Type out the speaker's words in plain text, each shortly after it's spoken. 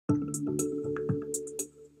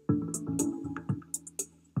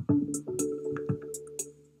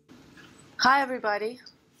Hi everybody.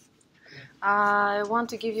 I want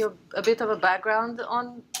to give you a bit of a background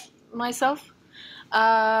on myself.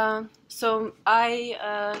 So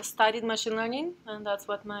I studied machine learning, and that's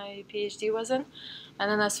what my PhD was in. And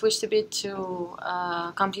then I switched a bit to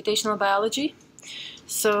computational biology.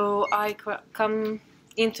 So I come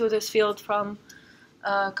into this field from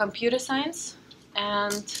computer science,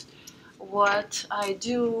 and what I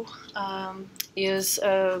do is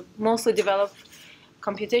mostly develop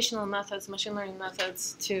computational methods, machine learning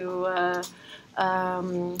methods, to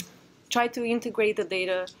try to integrate the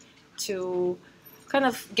data to kind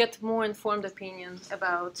of get more informed opinion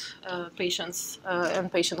about patients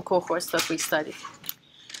and patient cohorts that we study.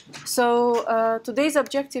 So today's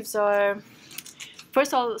objectives are,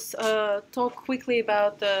 first I'll talk quickly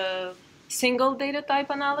about the single data type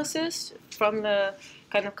analysis from the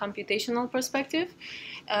kind of computational perspective.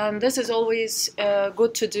 And this is always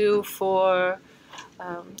good to do for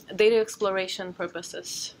data exploration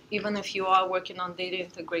purposes, even if you are working on data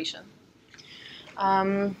integration.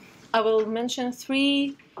 I will mention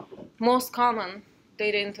three most common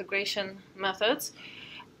data integration methods,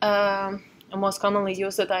 most commonly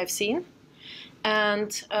used that I've seen.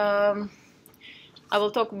 And I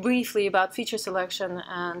will talk briefly about feature selection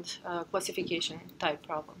and classification type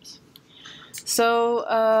problems.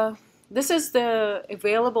 So this is the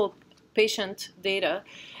available patient data.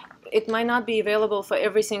 It might not be available for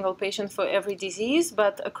every single patient for every disease,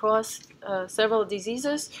 but across several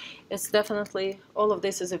diseases, it's definitely, all of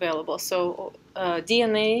this is available. So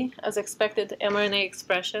DNA, as expected, mRNA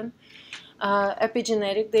expression,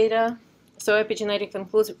 epigenetic data. So epigenetic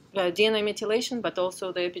includes DNA methylation, but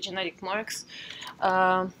also the epigenetic marks,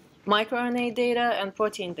 microRNA data, and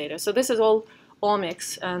protein data. So this is all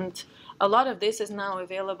omics, and a lot of this is now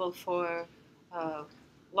available for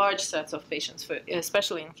large sets of patients,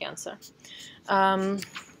 especially in cancer. On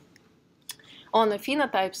the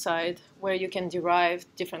phenotype side, where you can derive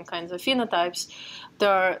different kinds of phenotypes,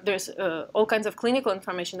 there's all kinds of clinical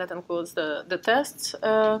information that includes the tests,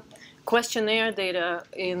 questionnaire data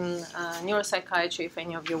in neuropsychiatry. If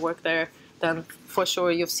any of you work there, then for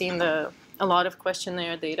sure you've seen a lot of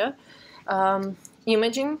questionnaire data.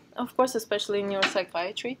 Imaging, of course, especially in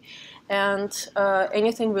neuropsychiatry, and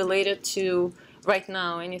anything related to, right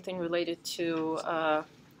now, anything related to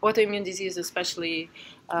autoimmune disease, especially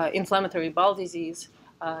inflammatory bowel disease,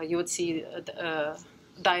 you would see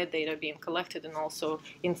diet data being collected and also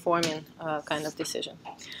informing kind of decision.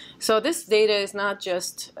 So this data is not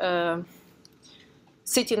just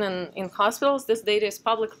sitting in hospitals. This data is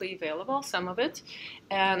publicly available, some of it.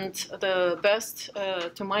 And the best,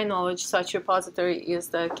 to my knowledge, such repository is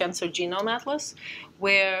the Cancer Genome Atlas,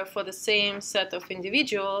 where for the same set of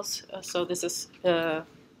individuals, so this is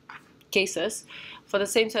cases, for the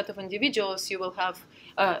same set of individuals, you will have,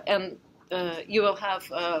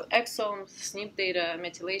 exomes, SNP data,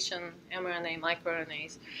 methylation, mRNA,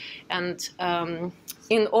 microRNAs. And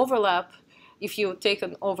in overlap, if you take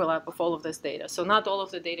an overlap of all of this data, so not all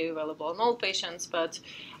of the data available on all patients, but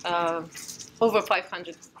over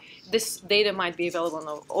 500, this data might be available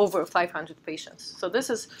on over 500 patients. So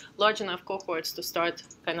this is large enough cohorts to start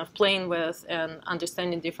kind of playing with and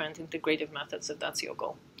understanding different integrative methods, if that's your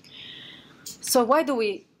goal. So why do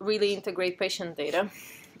we really integrate patient data?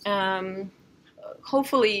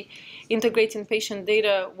 Hopefully, integrating patient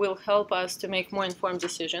data will help us to make more informed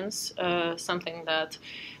decisions, something that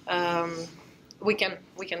we can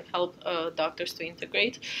help doctors to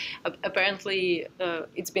integrate. Apparently,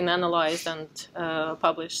 it's been analyzed and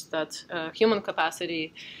published that human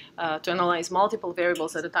capacity to analyze multiple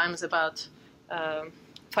variables at a time is about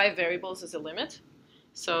 5 variables is a limit.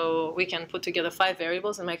 So we can put together 5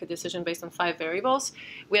 variables and make a decision based on 5 variables.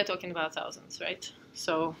 We are talking about thousands, right?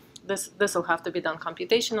 So this will have to be done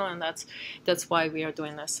computational, and that's why we are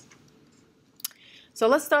doing this. So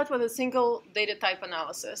let's start with a single data type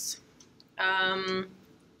analysis.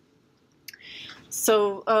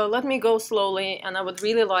 Let me go slowly, and I would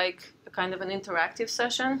really like a kind of an interactive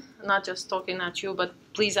session, not just talking at you, but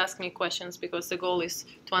please ask me questions, because the goal is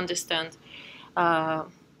to understand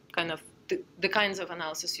kind of the kinds of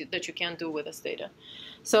analysis that you can do with this data.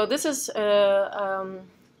 So this is a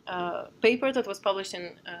paper that was published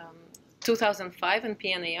in 2005 in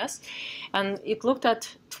PNAS, and it looked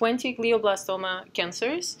at 20 glioblastoma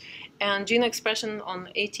cancers and gene expression on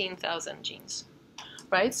 18,000 genes,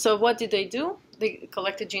 right? So what did they do? They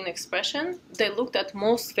collected gene expression. They looked at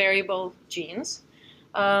most variable genes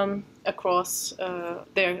across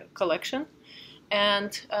their collection,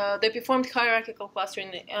 and they performed hierarchical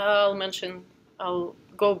clustering. I'll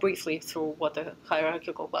go briefly through what the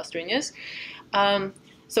hierarchical clustering is.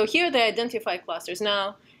 So here they identify clusters.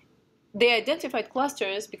 Now, they identified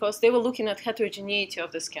clusters because they were looking at heterogeneity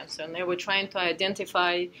of this cancer, and they were trying to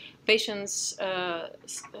identify patients,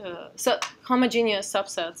 homogeneous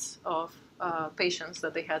subsets of patients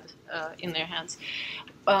that they had in their hands.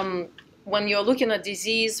 When you're looking at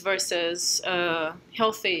disease versus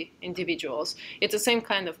healthy individuals, it's the same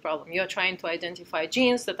kind of problem. You're trying to identify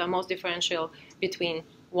genes that are most differential between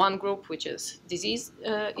one group, which is diseased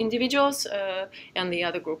individuals, and the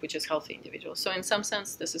other group, which is healthy individuals. So in some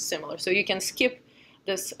sense, this is similar. So you can skip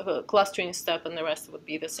this clustering step, and the rest would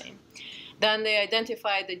be the same. Then they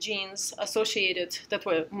identified the genes associated that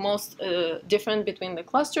were most different between the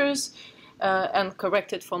clusters, and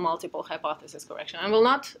corrected for multiple hypothesis correction. I will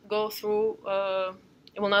not go through, I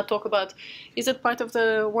will not talk about, is it part of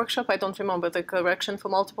the workshop? I don't remember, the correction for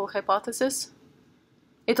multiple hypothesis.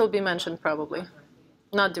 It will be mentioned probably,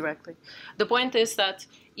 not directly. The point is that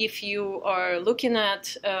if you are looking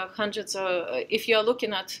at if you are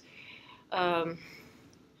looking at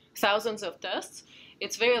thousands of tests,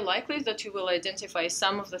 it's very likely that you will identify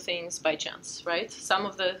some of the things by chance, right? Some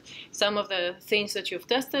of the things that you've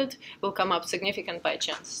tested will come up significant by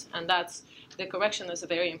chance, and that's the correction is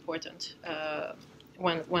very important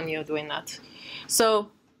when you're doing that. So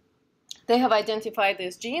they have identified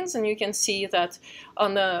these genes, and you can see that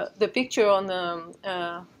on the picture on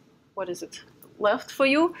the what is it, left for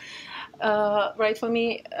you, right for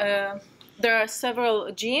me. There are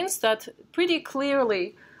several genes that pretty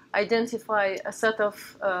clearly identify a set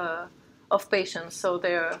of patients. So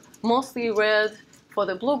they're mostly red for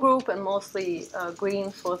the blue group and mostly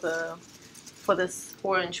green for this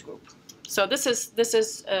orange group. So this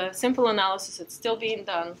is a simple analysis. It's still being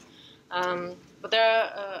done, but there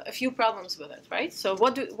are a few problems with it, right? So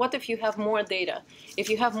what if you have more data? If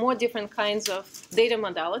you have more different kinds of data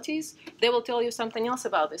modalities, they will tell you something else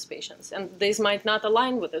about these patients, and these might not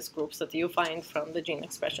align with these groups that you find from the gene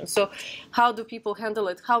expression. So how do people handle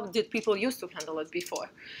it? How did people used to handle it before?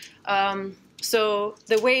 So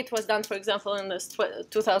the way it was done, for example, in this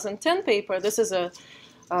 2010 paper, this is a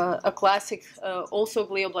classic also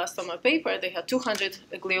glioblastoma paper. They had 200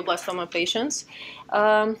 glioblastoma patients.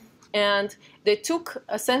 And they took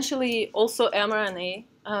essentially also mRNA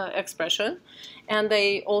expression, and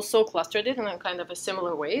they also clustered it in a kind of a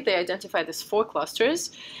similar way. They identified these 4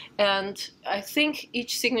 clusters, and I think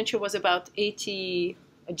each signature was about 80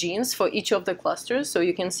 genes for each of the clusters. So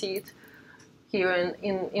you can see it here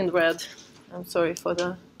in red. I'm sorry for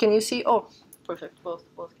the, can you see? Oh, perfect, both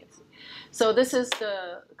can see. So this is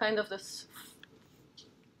the kind of this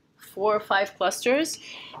 4 or 5 clusters,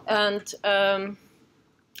 and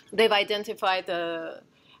they've identified the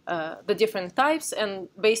different types, and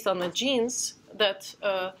based on the genes that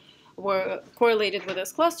were correlated with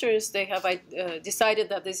these clusters, they have decided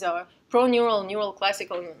that these are proneural, neural,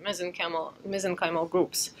 classical, and mesenchymal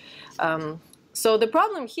groups. So the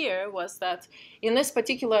problem here was that in this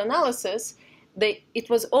particular analysis, it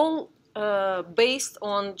was all based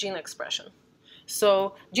on gene expression.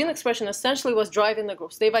 So gene expression essentially was driving the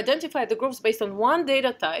groups. They've identified the groups based on one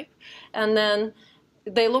data type, and then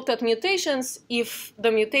they looked at mutations. If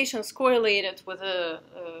the mutations correlated with the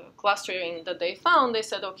clustering that they found, they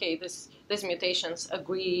said, okay, these mutations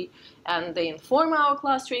agree and they inform our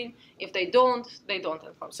clustering. If they don't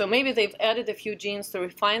inform. So maybe they've added a few genes to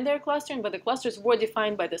refine their clustering, but the clusters were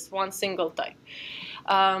defined by this one single type.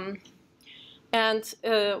 And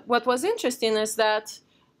what was interesting is that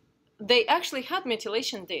they actually had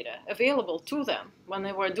methylation data available to them when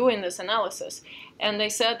they were doing this analysis. And they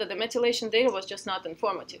said that the methylation data was just not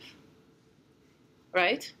informative,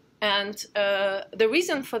 right? And the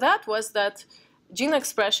reason for that was that gene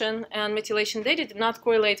expression and methylation data did not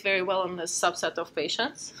correlate very well in this subset of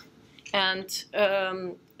patients. And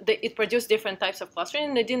it produced different types of clustering,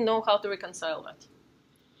 and they didn't know how to reconcile that.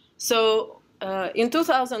 So in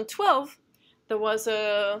 2012, there was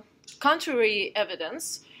a contrary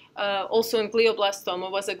evidence. Also in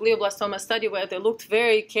glioblastoma was a glioblastoma study where they looked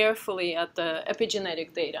very carefully at the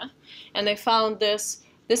epigenetic data, and they found this.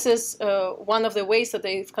 This is one of the ways that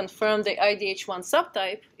they've confirmed the IDH1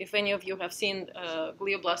 subtype. If any of you have seen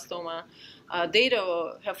glioblastoma data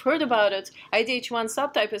or have heard about it, IDH1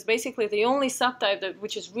 subtype is basically the only subtype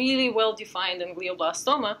which is really well defined in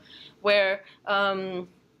glioblastoma, where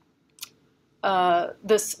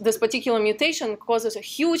this particular mutation causes a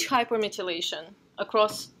huge hypermethylation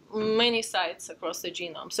across many sites across the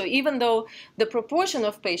genome. So even though the proportion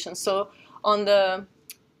of patients, so on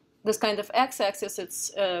this kind of x-axis,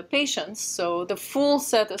 it's patients, so the full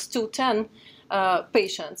set is 210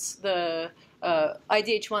 patients. The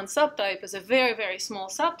IDH1 subtype is a very, very small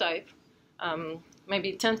subtype,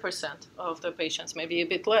 maybe 10% of the patients, maybe a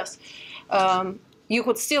bit less. you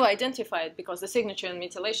could still identify it because the signature and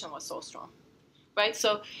methylation was so strong, right?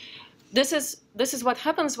 So this is what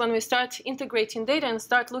happens when we start integrating data and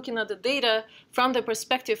start looking at the data from the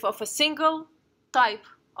perspective of a single type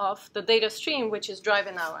of the data stream which is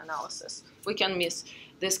driving our analysis. We can miss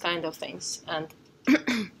this kind of things. And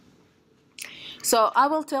so I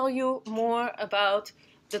will tell you more about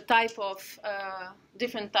the type of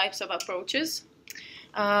different types of approaches.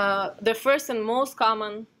 The first and most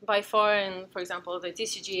common by far in, for example, the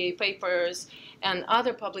TCGA papers and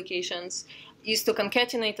other publications is to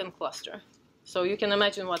concatenate and cluster. So you can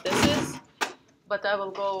imagine what this is, but I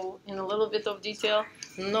will go in a little bit of detail,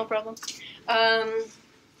 no problem.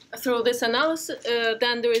 Through this analysis,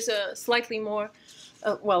 then there is a slightly more,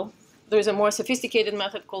 there is a more sophisticated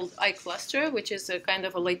method called iCluster, which is a kind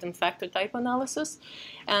of a latent factor type analysis,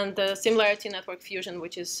 and the similarity network fusion,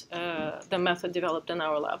 which is the method developed in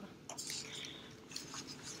our lab.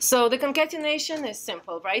 So the concatenation is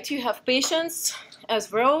simple, right? You have patients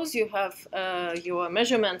as rows, you have your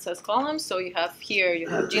measurements as columns. So you have here, you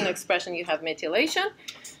have gene expression, you have methylation.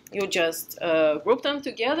 You just group them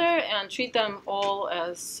together and treat them all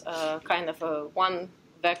as kind of a one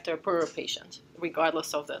vector per patient,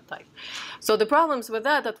 regardless of the type. So the problems with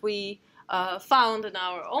that we found in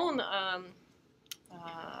our own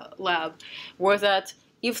lab were that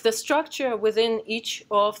if the structure within each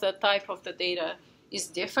of the type of the data is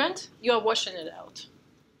different, you are washing it out,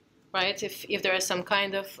 right? If there is some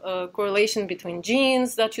kind of correlation between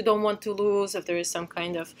genes that you don't want to lose, if there is some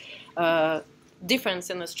kind of difference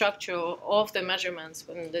in the structure of the measurements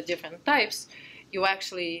in the different types, you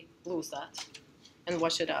actually lose that and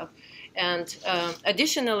wash it out. And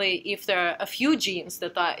additionally, if there are a few genes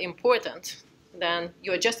that are important, then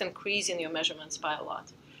you are just increasing your measurements by a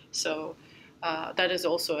lot. So that is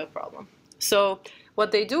also a problem. So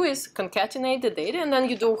what they do is concatenate the data, and then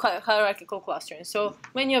you do hierarchical clustering. So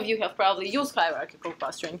many of you have probably used hierarchical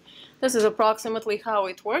clustering. This is approximately how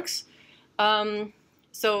it works.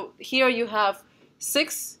 So here you have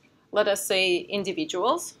 6, let us say,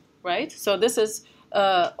 individuals, right? So this is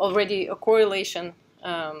already a correlation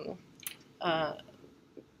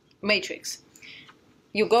matrix.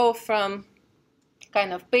 You go from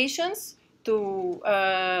kind of patients to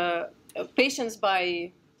patients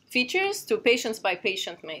by features to patients by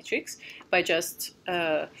patient matrix by just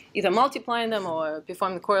either multiplying them or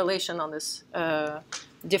performing correlation on this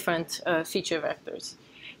different feature vectors.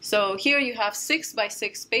 So here you have 6 by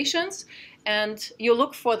 6 patients, and you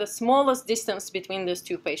look for the smallest distance between these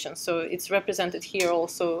two patients. So it's represented here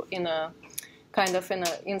also in a kind of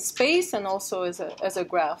in space and also as a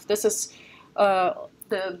graph. This is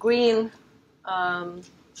the green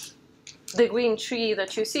tree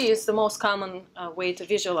that you see is the most common way to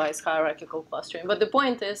visualize hierarchical clustering. But the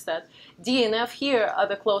point is that D and F here are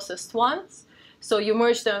the closest ones. So you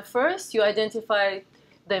merge them first, you identify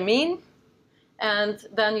the mean, and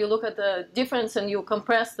then you look at the difference and you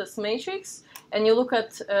compress this matrix, and you look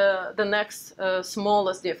at the next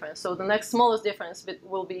smallest difference. So the next smallest difference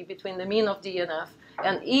will be between the mean of D and F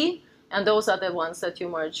and E, and those are the ones that you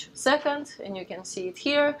merge second, and you can see it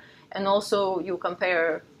here. And also you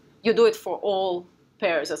compare, you do it for all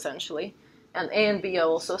pairs essentially. And A and B are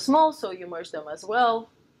also small, so you merge them as well.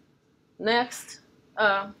 Next,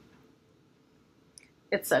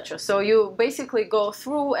 etc. So you basically go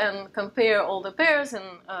through and compare all the pairs and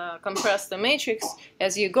compress the matrix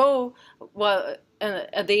as you go. Well, and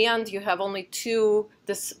at the end you have only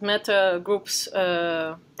this meta groups,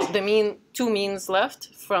 two means left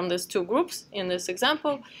from these two groups in this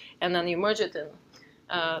example, and then you merge it, and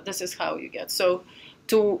this is how you get. So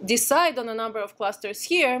to decide on the number of clusters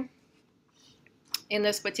here in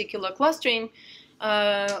this particular clustering,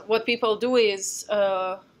 what people do is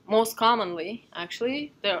most commonly,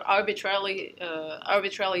 actually, they're arbitrarily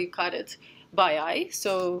cut it by eye.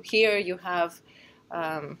 So here you have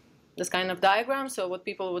this kind of diagram. So what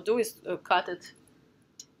people would do is cut it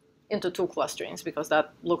into 2 clusterings because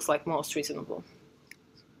that looks like most reasonable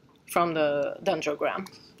from the dendrogram.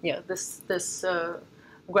 Yeah, this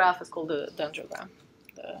graph is called the dendrogram,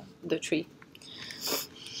 the tree.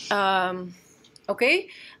 Okay,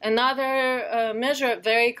 another measure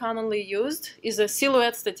very commonly used is a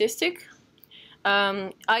silhouette statistic.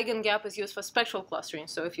 Eigengap is used for spectral clustering.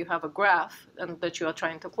 So if you have a graph that you are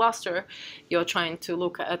trying to cluster, you're trying to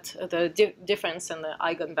look at the difference in the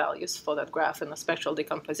eigenvalues for that graph in the spectral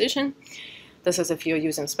decomposition. This is if you're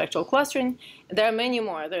using spectral clustering. There are many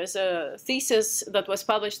more. There's a thesis that was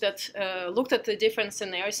published that looked at the different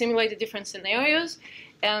scenarios, simulated different scenarios,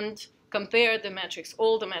 and compared the metrics,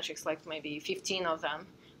 all the metrics, like maybe 15 of them,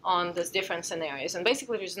 on these different scenarios. And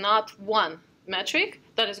basically there's not one metric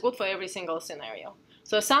that is good for every single scenario.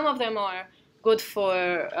 So some of them are good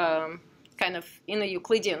for kind of in a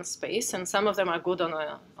Euclidean space, and some of them are good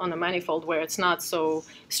on a manifold where it's not so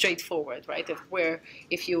straightforward, right?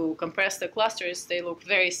 If you compress the clusters, they look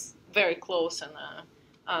very, very close in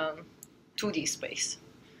a 2D space,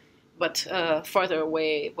 but further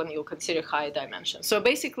away when you consider high dimensions. So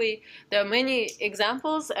basically, there are many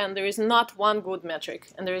examples, and there is not one good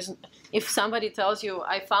metric. And if somebody tells you,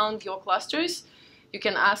 I found your clusters, you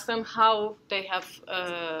can ask them how they have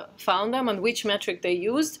found them and which metric they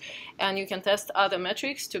used, and you can test other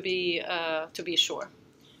metrics to be sure.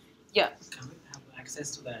 Yeah. Can we have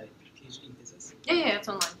access to the PhD thesis? Yeah, it's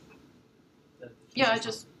online. Yeah, I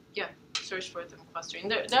just search for it in clustering.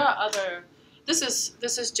 There are other. This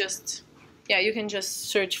is just. Yeah, you can just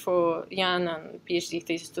search for Jan and PhD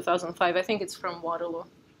thesis 2005. I think it's from Waterloo.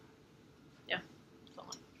 Yeah.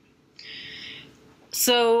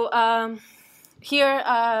 So. Here,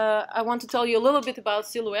 I want to tell you a little bit about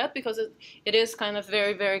silhouette because it is kind of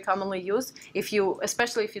very, very commonly used,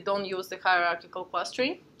 especially if you don't use the hierarchical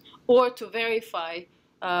clustering, or to verify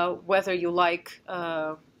whether you like,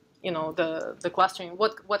 the clustering,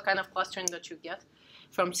 what kind of clustering that you get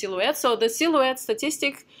from silhouette. So the silhouette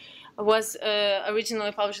statistic was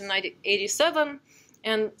originally published in 1987,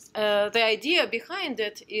 and the idea behind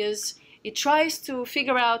it is it tries to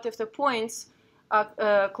figure out if the points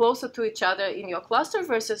are closer to each other in your cluster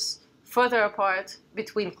versus further apart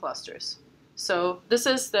between clusters. So this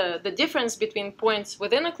is the difference between points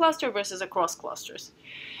within a cluster versus across clusters.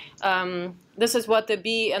 This is what the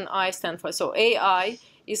B and I stand for. So AI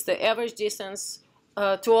is the average distance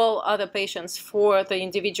to all other patients for the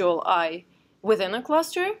individual I within a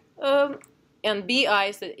cluster, and BI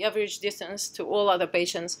is the average distance to all other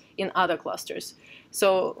patients in other clusters.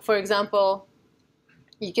 So, for example,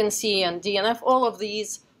 you can see in DNF, all of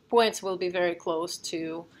these points will be very close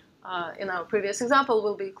to, in our previous example,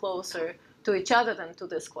 will be closer to each other than to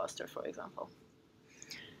this cluster, for example.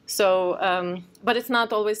 So, but it's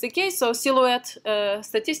not always the case. So silhouette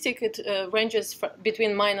statistic, it ranges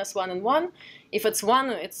between -1 and 1. If it's 1,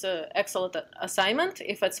 it's an excellent assignment.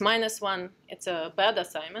 If it's -1, it's a bad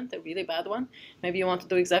assignment, a really bad one. Maybe you want to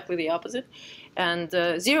do exactly the opposite. And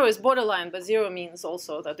 0 is borderline, but 0 means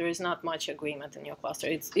also that there is not much agreement in your cluster.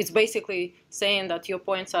 It's basically saying that your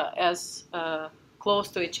points are as close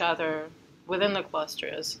to each other within the cluster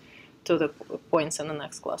as to the points in the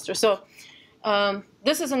next cluster. So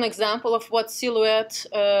this is an example of what silhouette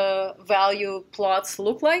value plots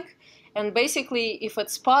look like. And basically, if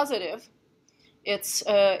it's positive,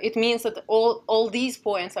 it means that all these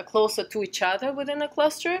points are closer to each other within a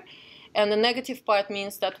cluster. And the negative part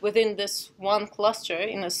means that within this one cluster,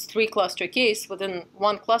 in a 3-cluster case, within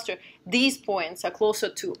one cluster, these points are closer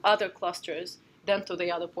to other clusters than to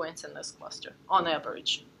the other points in this cluster, on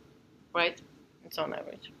average, right? It's on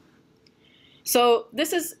average. So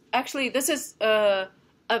this is a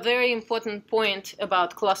very important point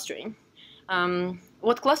about clustering.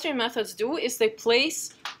 What clustering methods do is they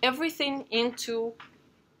place everything into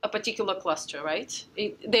a particular cluster, right?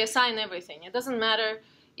 They assign everything. It doesn't matter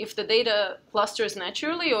if the data clusters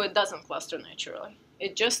naturally or it doesn't cluster naturally.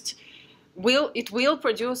 It will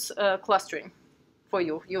produce clustering for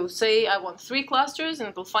you. You say, I want 3 clusters, and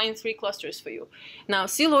it will find 3 clusters for you. Now,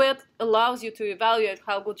 silhouette allows you to evaluate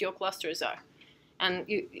how good your clusters are. And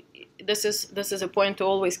this is a point to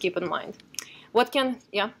always keep in mind. Can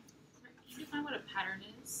you define what a pattern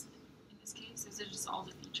is in this case? Is it just all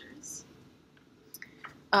the features?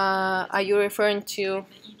 Are you referring to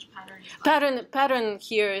each pattern? Pattern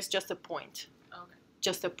here is just a point. Okay.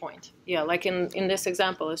 Just a point. Yeah, like in this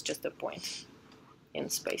example, it's just a point in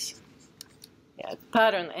space. Yeah,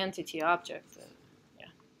 pattern, entity, object. Yeah,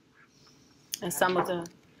 and some of the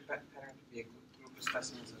Pattern could be a group of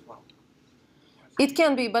specimens as well. It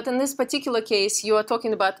can be, but in this particular case, you are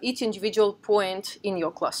talking about each individual point in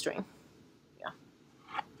your clustering. Yeah.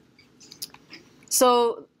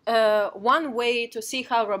 So one way to see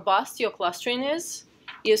how robust your clustering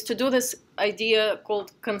is to do this idea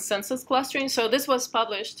called consensus clustering. So this was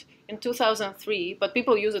published in 2003, but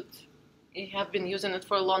people use it. You have been using it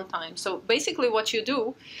for a long time. So basically, what you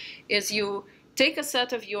do is you take a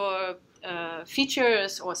set of your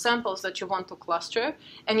features or samples that you want to cluster,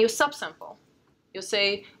 and you subsample. You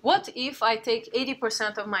say, what if I take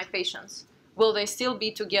 80% of my patients? Will they still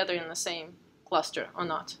be together in the same cluster or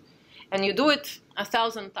not? And you do it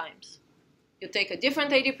 1,000 times. You take a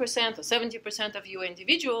different 80% or 70% of your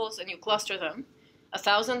individuals and you cluster them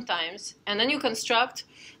 1,000 times, and then you construct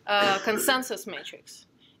a consensus matrix.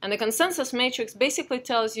 And the consensus matrix basically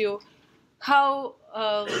tells you how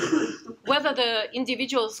whether the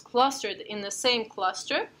individuals clustered in the same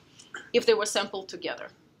cluster if they were sampled together.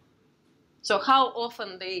 So how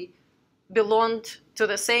often they belonged to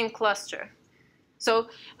the same cluster. So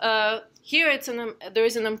here there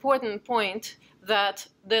is an important point that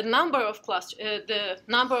the number of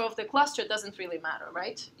the cluster doesn't really matter,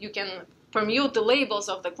 right? You can permute the labels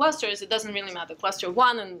of the clusters. It doesn't really matter. Cluster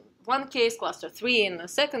 1 in one case, cluster 3 in the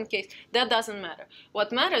second case. That doesn't matter.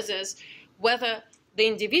 What matters is whether the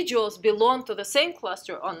individuals belong to the same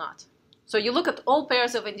cluster or not. So you look at all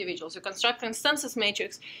pairs of individuals. You construct a consensus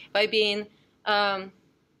matrix by being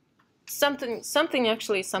something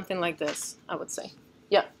like this, I would say.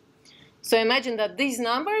 Yeah. So imagine that these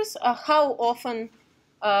numbers are how often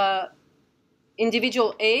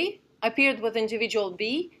individual A appeared with individual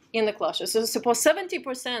B in the cluster. So suppose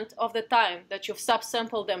 70% of the time that you've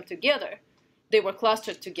subsampled them together, they were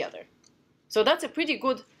clustered together. So that's a pretty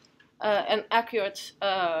good and accurate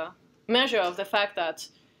measure of the fact that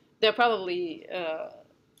they're probably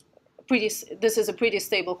this is a pretty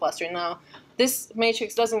stable cluster. Now, this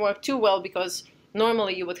matrix doesn't work too well because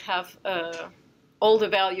normally you would have all the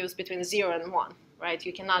values between 0 and 1, right?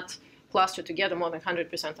 You cannot cluster together more than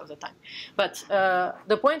 100% of the time. But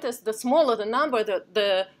the point is, the smaller the number,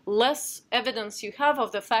 the less evidence you have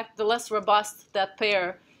of the fact, the less robust that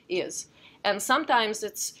pair is. And sometimes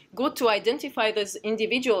it's good to identify these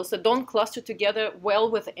individuals that don't cluster together well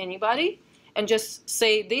with anybody and just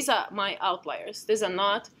say, these are my outliers. These are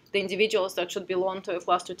not the individuals that should belong to a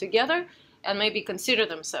cluster together, and maybe consider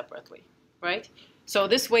them separately, right? So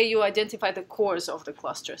this way you identify the cores of the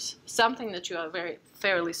clusters, something that you are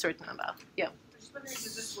fairly certain about. Yeah? I'm just wondering,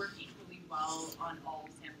 does this work equally well on all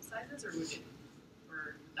sample sizes, or would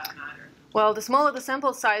that matter? Well, the smaller the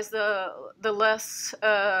sample size, the less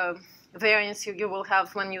variance you will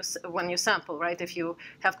have when you sample, right? If you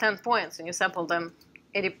have 10 points and you sample them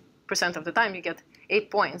 80% of the time, you get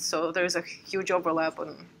 8 points. So there's a huge overlap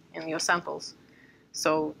in your samples.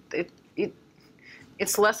 So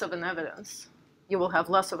it's less of an evidence. You will have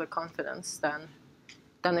less of a confidence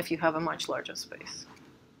than if you have a much larger space.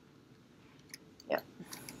 Yeah.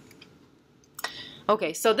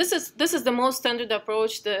 Okay, so this is the most standard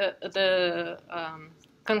approach, the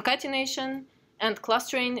concatenation and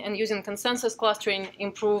clustering, and using consensus clustering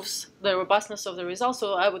improves the robustness of the results.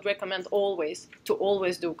 So I would recommend always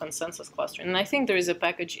do consensus clustering. And I think there is a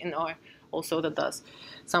package in R also that does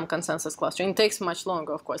some consensus clustering. It takes much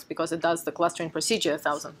longer, of course, because it does the clustering procedure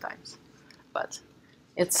 1,000 times. But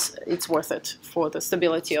it's worth it for the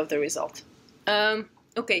stability of the result.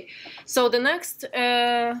 Okay, so the next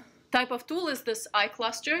type of tool is this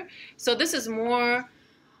iCluster. So this is more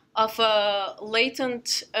of a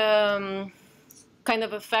latent kind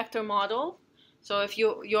of a factor model. So if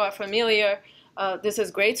you are familiar, this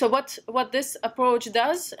is great. So what this approach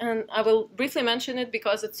does, and I will briefly mention it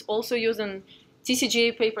because it's also used in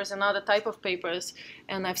TCGA papers and other type of papers,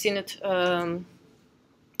 and I've seen it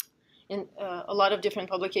in a lot of different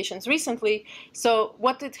publications recently. So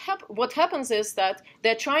what happens is that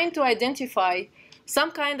they're trying to identify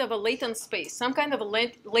some kind of a latent space, some kind of a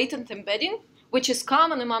latent embedding, which is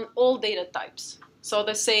common among all data types. So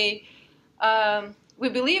they say, we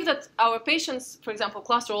believe that our patients, for example,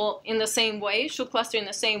 cluster all in the same way, should cluster in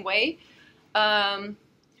the same way,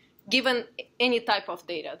 given any type of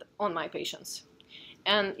data on my patients.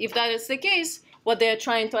 And if that is the case, what they're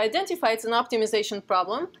trying to identify is an optimization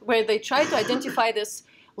problem where they try to identify this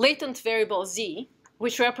latent variable z,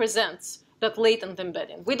 which represents that latent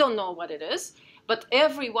embedding. We don't know what it is, but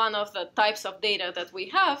every one of the types of data that we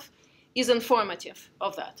have is informative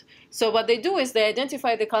of that. So what they do is they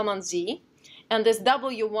identify the common z, and this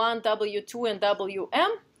W1, W2, and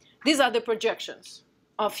Wm, these are the projections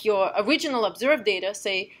of your original observed data,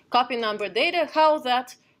 say copy number data, how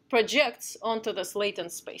that projects onto this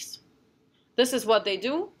latent space. This is what they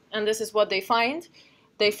do, and this is what they find.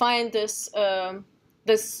 They find this,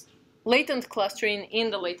 this latent clustering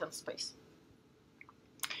in the latent space.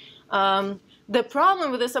 The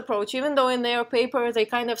problem with this approach, even though in their paper they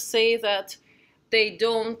kind of say that they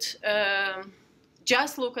don't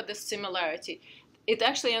just look at the similarity, it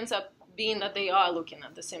actually ends up being that they are looking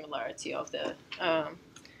at the similarity of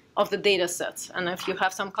the data sets. And if you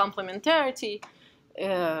have some complementarity,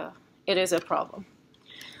 it is a problem.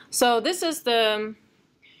 So this is the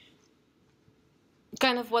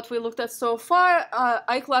kind of what we looked at so far.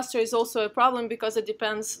 iCluster is also a problem because it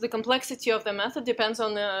depends, the complexity of the method depends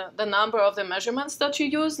on the number of the measurements that you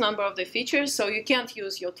use, number of the features. So you can't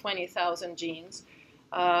use your 20,000 genes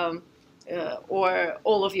or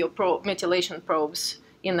all of your methylation probes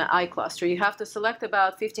in the iCluster. You have to select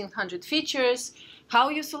about 1,500 features. How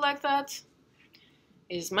you select that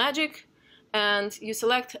is magic, and you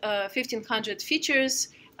select 1,500 features,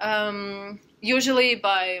 usually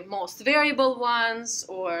by most variable ones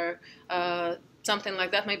or something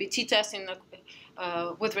like that, maybe t-testing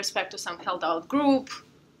with respect to some held out group.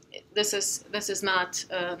 This is not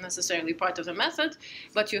necessarily part of the method,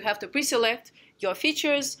 but you have to pre-select your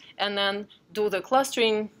features and then do the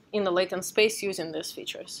clustering in the latent space using these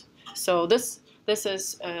features. So this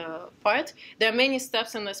is part. There are many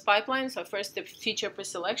steps in this pipeline. So first, the feature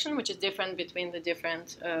pre-selection, which is different between the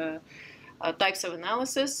different types of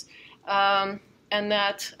analysis, and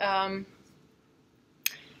that,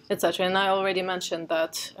 etc. And I already mentioned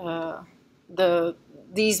that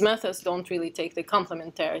these methods don't really take the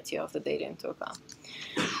complementarity of the data into account.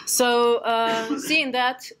 So seeing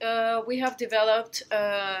that, we have developed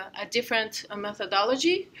a different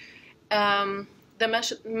methodology. The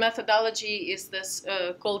methodology is this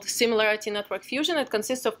called similarity network fusion. It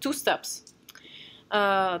consists of 2 steps.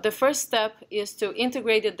 The first step is to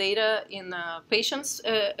integrate the data in patients,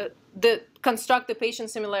 construct the patient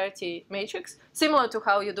similarity matrix, similar to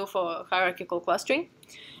how you do for hierarchical clustering.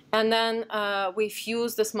 And then we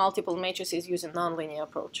fuse this multiple matrices using nonlinear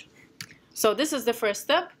approach. So this is the first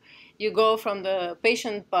step. You go from the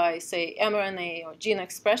patient by, say, mRNA or gene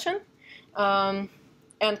expression,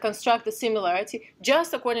 and construct the similarity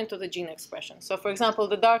just according to the gene expression. So for example,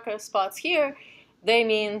 the darker spots here, they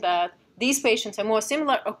mean that these patients are more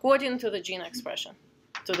similar according to the gene expression,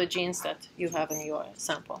 to the genes that you have in your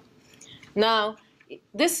sample. Now,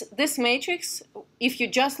 this matrix, if you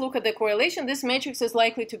just look at the correlation, this matrix is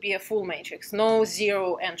likely to be a full matrix, no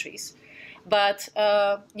 0 entries. But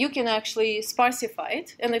you can actually sparsify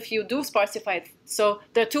it, and if you do sparsify it, so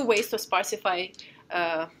there are 2 ways to sparsify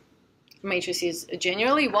matrices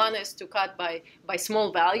generally. One is to cut by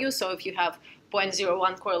small values. So if you have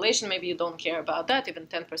 0.01 correlation, maybe you don't care about that. Even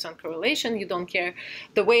 10% correlation, you don't care.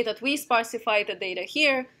 The way that we sparsify the data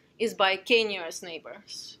here is by k-nearest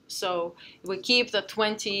neighbors. So we keep the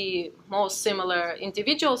 20 most similar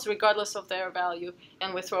individuals regardless of their value,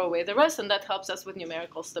 and we throw away the rest, and that helps us with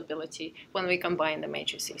numerical stability when we combine the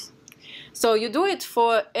matrices. So you do it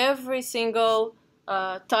for every single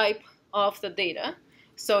type of the data.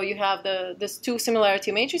 So you have these 2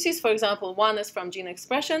 similarity matrices. For example, one is from gene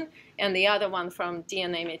expression and the other one from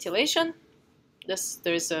DNA methylation.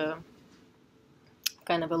 There's a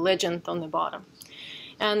kind of a legend on the bottom.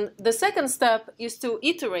 And the second step is to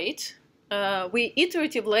iterate. We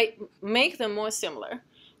iteratively make them more similar.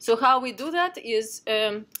 So how we do that is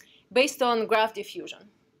based on graph diffusion.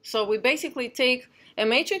 So we basically take a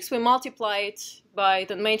matrix, we multiply it by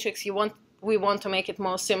the matrix we want to make it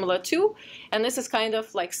more similar to. And this is kind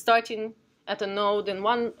of like starting at a node in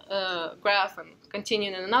one graph and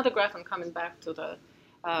continuing in another graph and coming back to the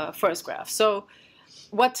first graph. So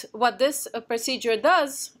what this procedure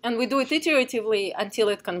does, and we do it iteratively until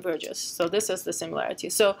it converges. So this is the similarity.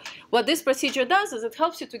 So what this procedure does is it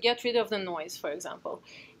helps you to get rid of the noise, for example.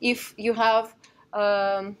 If you have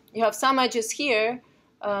some edges here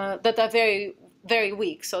that are very, very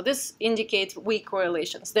weak. So this indicates weak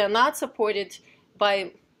correlations. They're not supported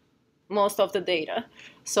by most of the data.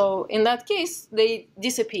 So in that case, they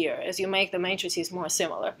disappear as you make the matrices more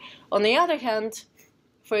similar. On the other hand,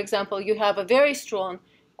 for example, you have a very strong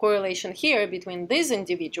correlation here between these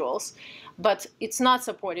individuals, but it's not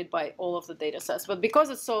supported by all of the data sets. But because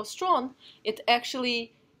it's so strong, it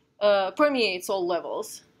actually permeates all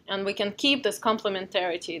levels. And we can keep this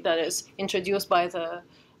complementarity that is introduced by the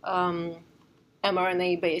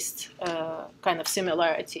mRNA-based kind of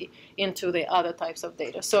similarity into the other types of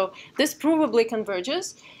data. So this provably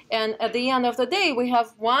converges. And at the end of the day, we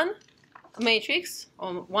have one matrix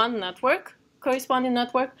or one network, corresponding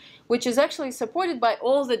network, which is actually supported by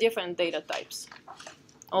all the different data types,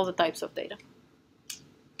 all the types of data.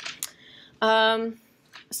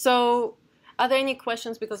 So are there any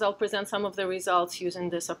questions? Because I'll present some of the results using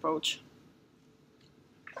this approach.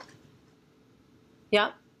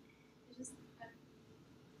 Yeah? Just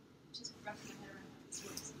wrapping my head around how this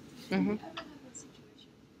works. Mm-hmm. Do you ever have a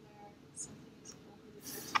situation where something is overly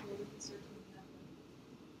flexible with a certain method,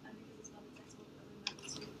 and because it's not flexible with other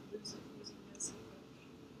methods, you lose it using this approach?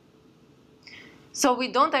 So we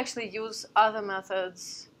don't actually use other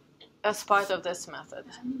methods as part of this method.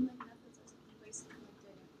 I mean, like methods as a place to collect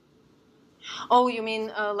data. Oh, you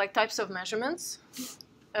mean like types of measurements?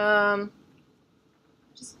 Yeah.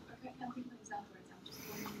 Just I can't think of an example right now. Just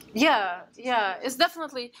wondering. Yeah, it's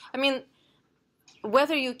definitely, I mean,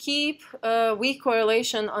 whether you keep weak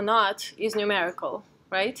correlation or not is numerical,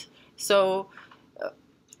 right? So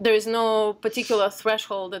there is no particular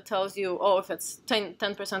threshold that tells you, oh, if it's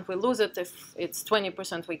 10% we lose it, if it's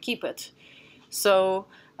 20% we keep it. So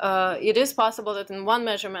it is possible that in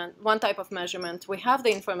one type of measurement, we have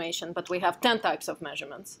the information, but we have 10 types of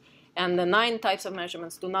measurements. And the 9 types of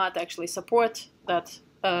measurements do not actually support that,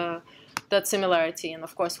 that similarity, and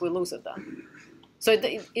of course we lose it then. So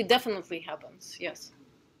it definitely happens, yes.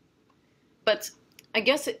 But I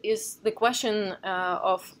guess it is the question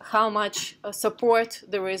of how much support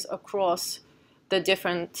there is across the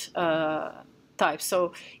different types.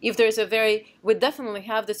 So if there's we definitely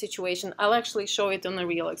have the situation. I'll actually show it on a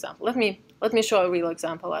real example. Let me show a real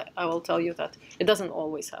example. I will tell you that it doesn't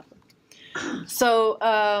always happen. So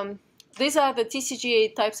these are the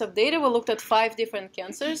TCGA types of data. We looked at 5 different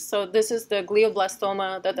cancers. So this is the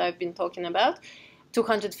glioblastoma that I've been talking about.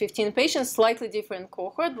 215 patients, slightly different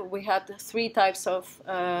cohort, but we had 3 types of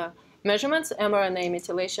measurements, mRNA,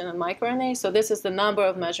 methylation, and microRNA. So this is the number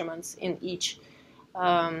of measurements in each.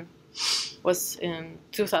 Was in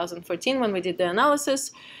 2014 when we did the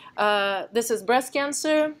analysis. This is breast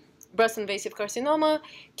cancer, breast invasive carcinoma,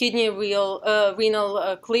 kidney renal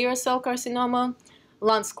clear cell carcinoma,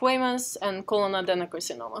 lung squamous, and colon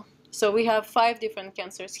adenocarcinoma. So we have 5 different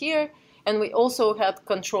cancers here. And we also had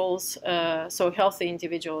controls, so healthy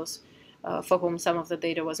individuals for whom some of the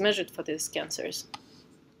data was measured for these cancers.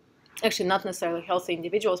 Actually, not necessarily healthy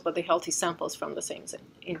individuals, but the healthy samples from the same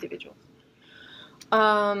individual.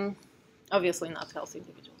 Obviously not healthy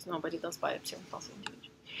individuals. Nobody does biopsy on healthy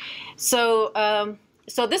individuals. So,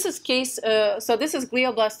 so this is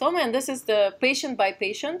glioblastoma, and this is the patient by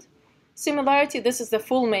patient similarity. This is the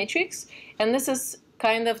full matrix, and this is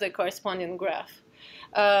kind of the corresponding graph.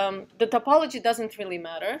 The topology doesn't really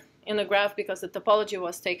matter in the graph because the topology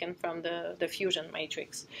was taken from the fusion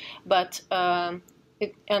matrix, but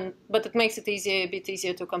it makes it a bit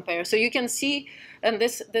easier to compare. So you can see, and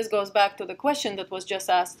this goes back to the question that was just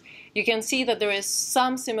asked. You can see that there is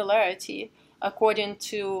some similarity according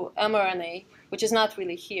to mRNA, which is not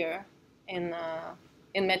really here in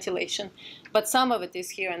methylation, but some of it is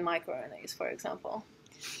here in microRNAs, for example,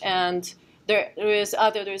 and there is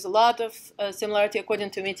a lot of similarity according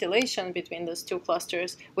to methylation between those 2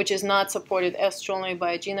 clusters, which is not supported as strongly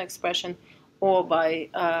by gene expression or by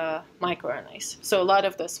microRNAs. So a lot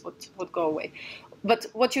of this would go away. But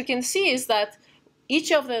what you can see is that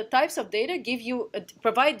each of the types of data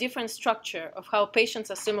provide different structure of how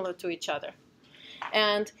patients are similar to each other.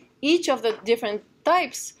 And each of the different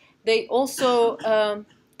types, they also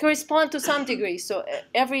correspond to some degree. So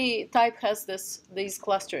every type has these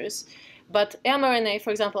clusters. But mRNA,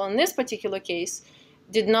 for example, in this particular case,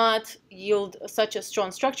 did not yield such a strong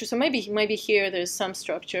structure. So maybe here there's some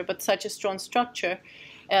structure, but such a strong structure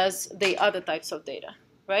as the other types of data,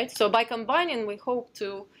 right? So by combining, we hope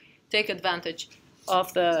to take advantage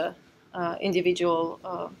of the individual,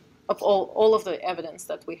 of all of the evidence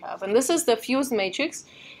that we have. And this is the fused matrix.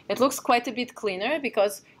 It looks quite a bit cleaner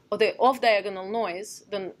because of the off-diagonal noise,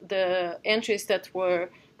 the entries that were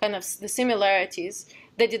kind of the similarities,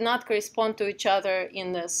 they did not correspond to each other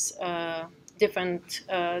in this different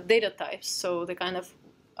data types, so they kind of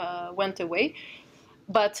went away.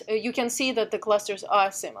 But you can see that the clusters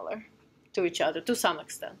are similar to each other to some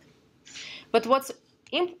extent. But what's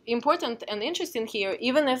important and interesting here,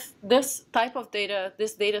 even if this type of data,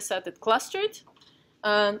 this data set is clustered,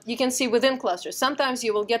 you can see within clusters. Sometimes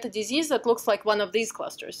you will get a disease that looks like one of these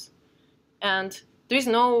clusters. And there is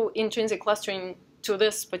no intrinsic clustering to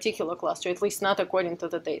this particular cluster, at least not according to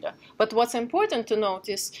the data. But what's important to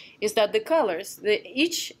notice is that the colors,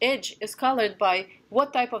 each edge is colored by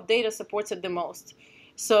what type of data supports it the most.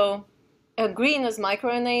 So green is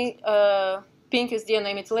microRNA, pink is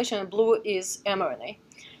DNA methylation, and blue is mRNA.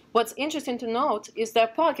 What's interesting to note is there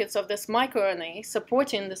are pockets of this microRNA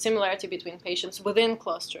supporting the similarity between patients within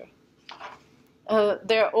cluster.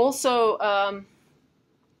 They're also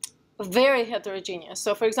very heterogeneous.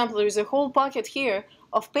 So for example, there is a whole pocket here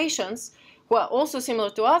of patients who are also similar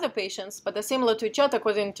to other patients, but are similar to each other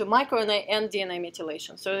according to microRNA and DNA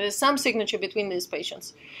methylation. So there's some signature between these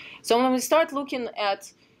patients. So when we start looking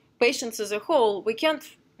at patients as a whole, we can't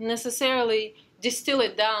necessarily distill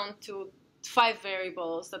it down to 5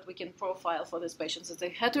 variables that we can profile for these patients. It's a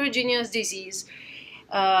heterogeneous disease,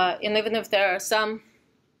 and even if there are some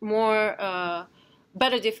more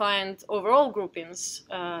better defined overall groupings,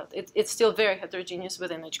 it's still very heterogeneous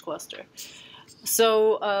within each cluster.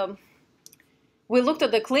 So we looked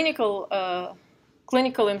at the clinical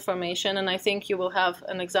information, and I think you will have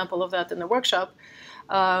an example of that in the workshop.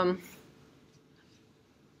 For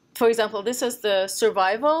example, this is the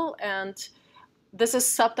survival, and this is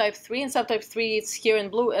subtype 3, and subtype 3 is here in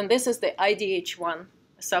blue, and this is the IDH1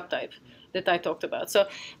 subtype. that I talked about. So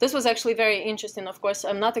this was actually very interesting. Of course,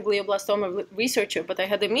 I'm not a glioblastoma researcher, but I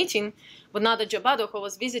had a meeting with Nada Jabado, who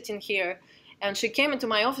was visiting here, and she came into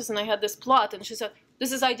my office and I had this plot, and she said,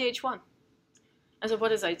 "This is IDH1." I said,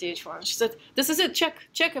 "What is IDH1?" She said, "This is it,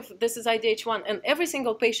 check if this is IDH1." And every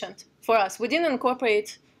single patient for us, we didn't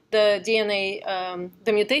incorporate the DNA,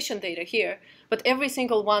 the mutation data here, but every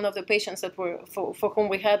single one of the patients that were, for whom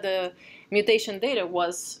we had the mutation data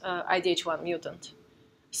was IDH1 mutant.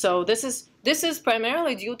 So this is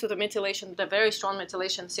primarily due to the methylation, the very strong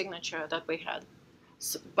methylation signature that we had.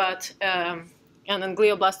 So, but and in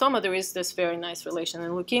glioblastoma, there is this very nice relation.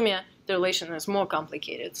 In leukemia, the relation is more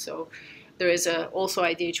complicated. So there is also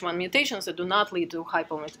IDH1 mutations that do not lead to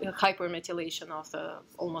hypermethylation of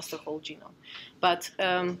almost the whole genome. But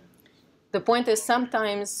the point is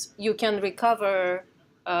sometimes you can recover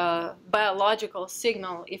biological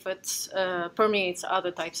signal if it permeates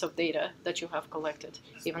other types of data that you have collected,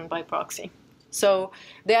 even by proxy. So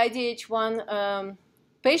the IDH1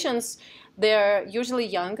 patients, they're usually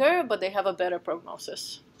younger, but they have a better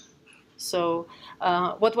prognosis. So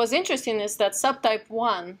what was interesting is that subtype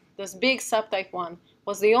 1, this big subtype 1,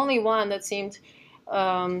 was the only one that seemed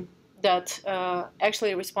that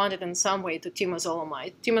actually responded in some way to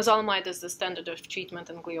temozolomide. Temozolomide is the standard of treatment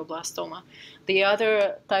in glioblastoma. The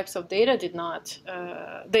other types of data did not.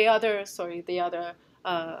 The other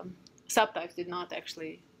subtypes did not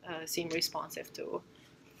actually seem responsive to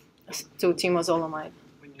temozolomide.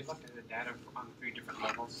 When you look at the data on 3 different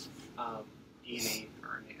levels, DNA,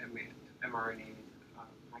 RNA, mRNA,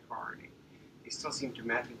 microRNA, they still seem to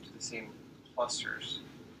map into the same clusters.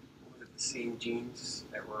 Was it the same genes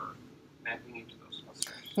that were mapping into those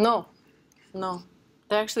clusters? No,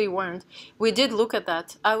 they actually weren't. We did look at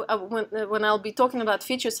that. When I'll be talking about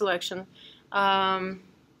feature selection,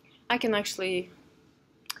 I can actually,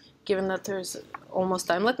 given that there's almost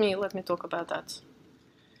time, let me talk about that.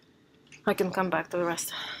 I can come back to the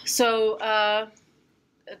rest. So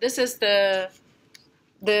this is the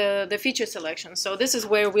feature selection. So this is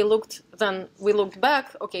where we looked. Then we looked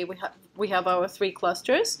back. Okay, we have our 3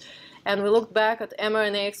 clusters, and we looked back at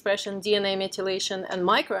mRNA expression, DNA methylation, and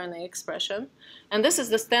microRNA expression. And this is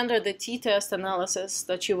the standard, the t-test analysis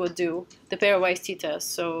that you would do, the pairwise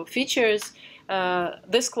t-test. So features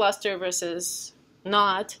this cluster versus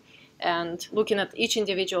not, and looking at each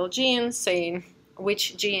individual gene, saying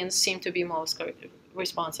which genes seem to be most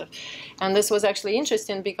responsive. And this was actually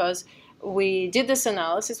interesting because we did this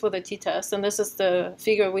analysis with a t-test, and this is the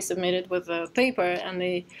figure we submitted with the paper, and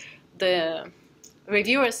the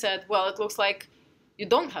reviewer said, well, it looks like you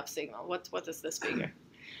don't have signal. What is this figure?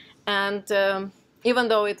 And even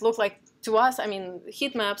though it looked like, to us, I mean,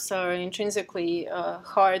 heat maps are intrinsically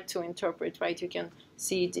hard to interpret, right? You can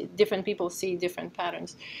see, different people see different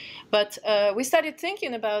patterns. But we started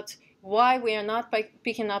thinking about why we are not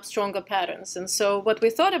picking up stronger patterns. And so what we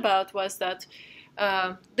thought about was that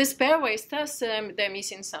this pairwise test, they're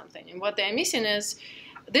missing something. And what they're missing is,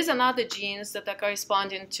 these are not the genes that are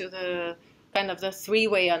corresponding to the kind of the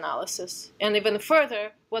 3-way analysis. And even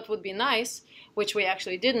further, what would be nice, which we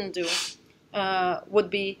actually didn't do, would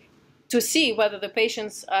be to see whether the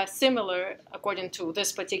patients are similar according to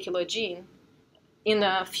this particular gene in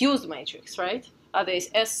a fused matrix, right? Are they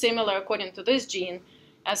as similar according to this gene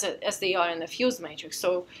as they are in a fused matrix?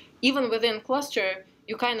 So even within cluster,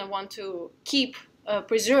 you kind of want to keep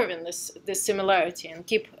preserving this similarity and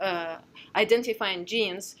keep identifying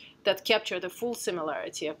genes that capture the full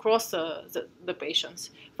similarity across the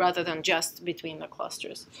patients rather than just between the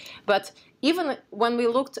clusters. But even when we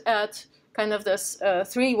looked at kind of this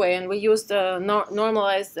 3-way and we used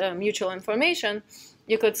normalized mutual information,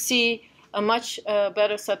 you could see a much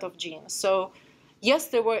better set of genes. So yes,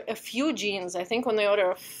 there were a few genes, I think on the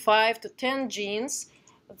order of 5 to 10 genes,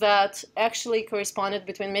 that actually corresponded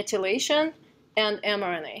between methylation and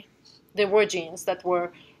mRNA. There were genes that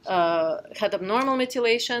were had abnormal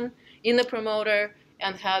methylation in the promoter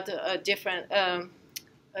and had a different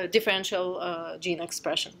differential gene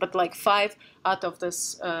expression, but like 5 out of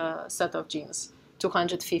this set of genes,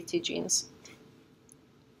 250 genes.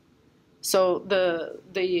 So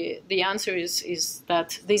the answer is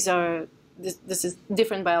that this is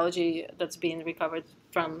different biology that's being recovered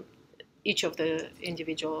from each of the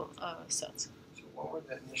individual sets. So what were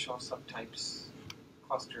the initial subtypes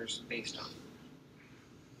clusters based on?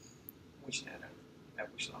 Which data?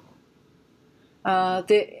 At which level?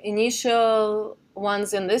 The initial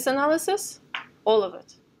ones in this analysis, all of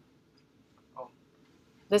it. Oh.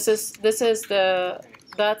 This is the Okay.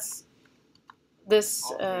 that's this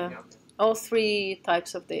Okay. all 3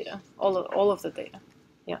 types of data, all of the data.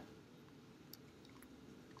 Yeah.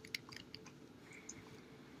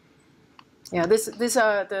 Yeah, these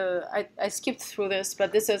are the, I skipped through this,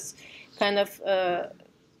 but this is kind of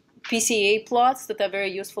PCA plots that are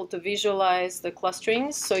very useful to visualize the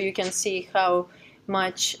clusterings, so you can see how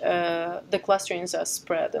much the clusterings are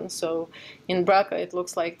spread. And so in BRCA, it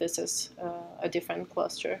looks like this is a different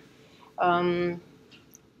cluster.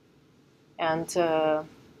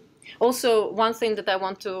 Also, one thing that I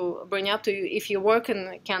want to bring up to you, if you work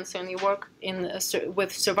in cancer and you work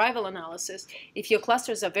with survival analysis, if your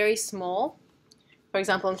clusters are very small, for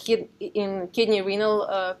example, in kidney renal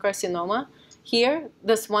carcinoma, here,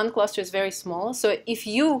 this one cluster is very small. So if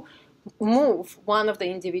you move one of the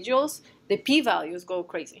individuals, the p-values go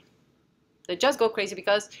crazy. They just go crazy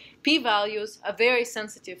because p-values are very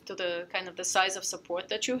sensitive to the kind of the size of support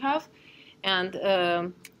that you have.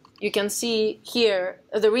 And you can see here,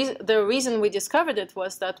 the reason we discovered it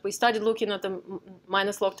was that we started looking at the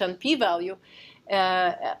minus log 10 p-value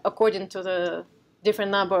according to the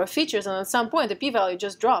different number of features, and at some point the p-value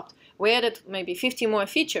just dropped. We added maybe 50 more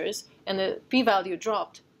features, and the p-value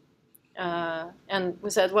dropped. And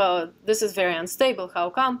we said, well, this is very unstable.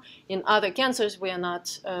 How come? In other cancers, we are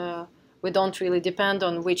not, we don't really depend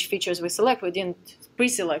on which features we select. We didn't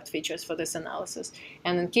pre-select features for this analysis.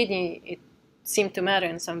 And in kidney, it seemed to matter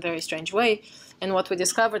in some very strange way. And what we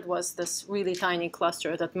discovered was this really tiny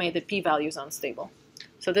cluster that made the p-values unstable.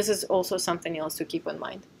 So this is also something else to keep in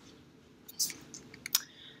mind.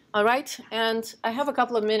 All right, and I have a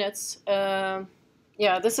couple of minutes. Yeah,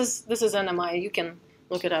 this is NMI. You can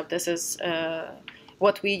look it up. This is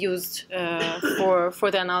what we used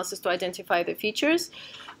for the analysis to identify the features.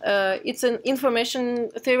 It's an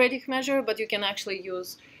information theoretic measure, but you can actually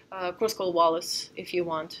use Kruskal-Wallis if you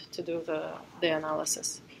want to do the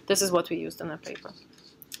analysis. This is what we used in the paper.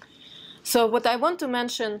 So what I want to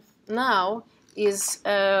mention now is,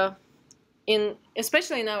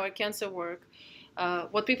 especially in our cancer work,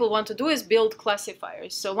 what people want to do is build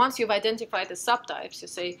classifiers. So once you've identified the subtypes, you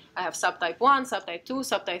say, I have subtype 1, subtype 2,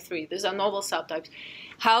 subtype 3. These are novel subtypes.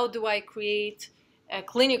 How do I create a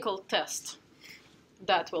clinical test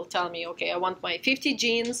that will tell me, okay, I want my 50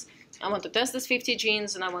 genes, I want to test these 50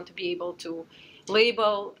 genes, and I want to be able to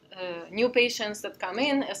label new patients that come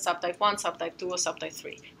in as subtype 1, subtype 2, or subtype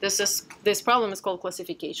 3. This problem is called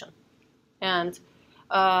classification. And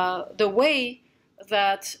the way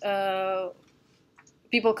that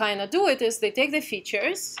people kind of do it is they take the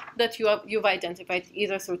features that you've identified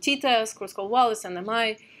either through t-test, Kruskal-Wallis,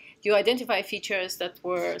 NMI. You identify features that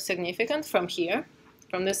were significant from here,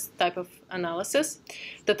 from this type of analysis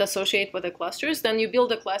that associate with the clusters. Then you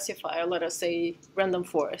build a classifier. Let us say random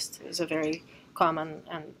forest is a very common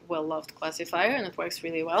and well-loved classifier, and it works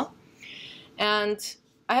really well. And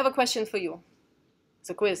I have a question for you. It's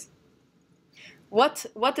a quiz.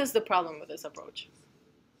 What is the problem with this approach?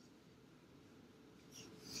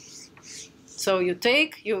 So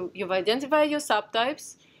you've identified your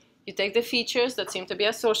subtypes, you take the features that seem to be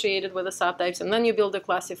associated with the subtypes, and then you build a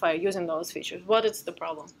classifier using those features. What is the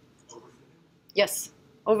problem? Yes,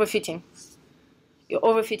 overfitting. You're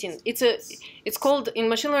overfitting. It's called, in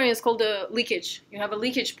machine learning, it's called a leakage. You have a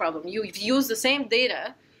leakage problem. You've used the same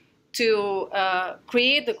data to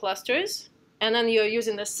create the clusters, and then you're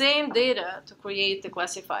using the same data to create the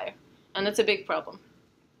classifier. And it's a big problem.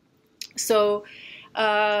 So,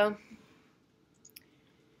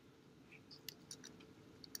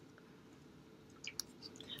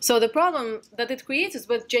 so the problem that it creates is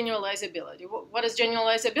with generalizability. What is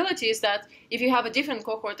generalizability is that if you have a different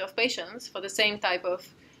cohort of patients for the same type of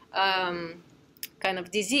kind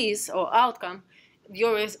of disease or outcome,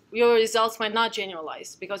 your results might not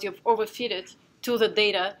generalize because you've overfitted to the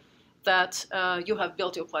data that you have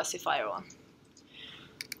built your classifier on.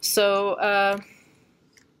 So,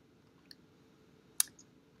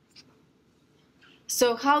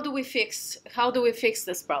 so how do we fix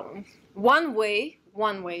this problem? One way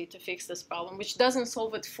to fix this problem, which doesn't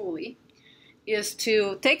solve it fully, is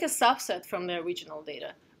to take a subset from the original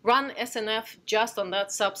data, run SNF just on that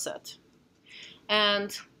subset,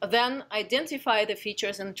 and then identify the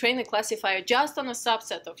features and train a classifier just on a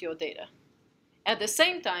subset of your data. At the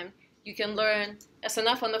same time, you can learn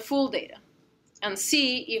SNF on the full data and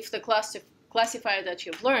see if the classifier that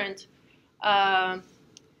you've learned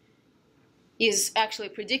is actually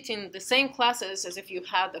predicting the same classes as if you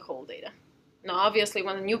had the whole data. Now, obviously,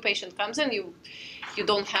 when a new patient comes in, you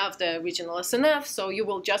don't have the original SNF, so you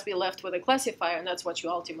will just be left with a classifier, and that's what you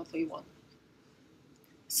ultimately want.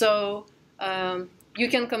 So you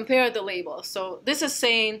can compare the labels. So this is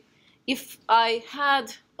saying, if I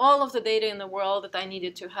had all of the data in the world that I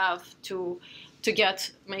needed to have to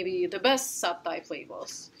get maybe the best subtype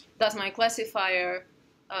labels, does my classifier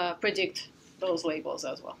predict those labels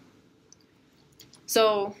as well?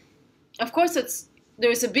 So, of course,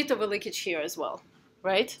 there is a bit of a leakage here as well,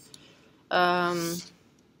 right?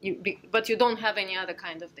 But you don't have any other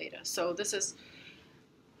kind of data. So this is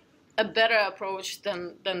a better approach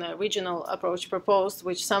than the original approach proposed,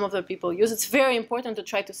 which some of the people use. It's very important to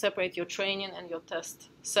try to separate your training and your test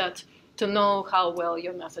set to know how well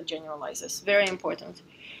your method generalizes. Very important.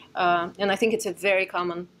 And I think it's a very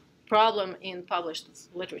common problem in published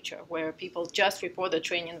literature where people just report the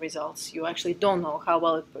training results. You actually don't know how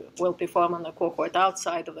well it will perform on a cohort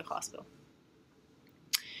outside of the hospital.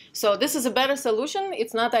 So this is a better solution.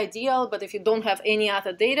 It's not ideal, but if you don't have any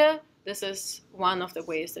other data, this is one of the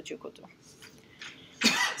ways that you could do.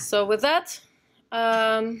 So with that,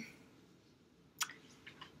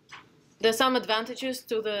 there's some advantages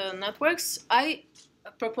to the networks. I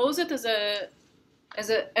propose it as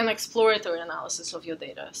an exploratory analysis of your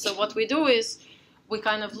data. So what we do is we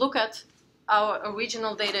kind of look at our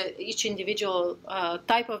original data, each individual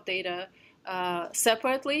type of data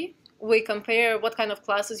separately. We compare what kind of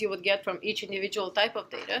classes you would get from each individual type of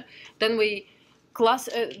data. Then we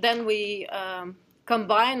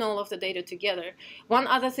combine all of the data together. One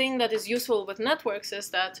other thing that is useful with networks is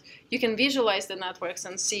that you can visualize the networks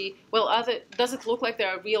and see, well, does it look like there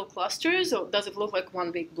are real clusters, or does it look like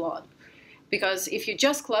one big blob? Because if you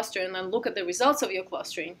just cluster and then look at the results of your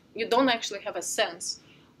clustering, you don't actually have a sense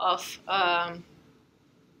of,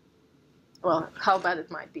 well, how bad it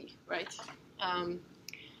might be, right?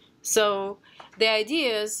 So the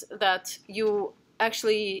idea is that you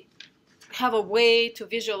actually have a way to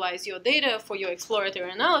visualize your data for your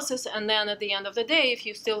exploratory analysis, and then at the end of the day, if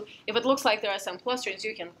it looks like there are some clusters,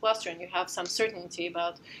 you can cluster and you have some certainty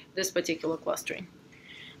about this particular clustering.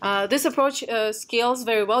 This approach scales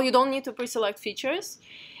very well. You don't need to pre-select features.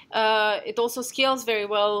 It also scales very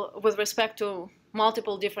well with respect to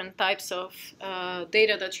multiple different types of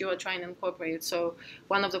data that you are trying to incorporate. So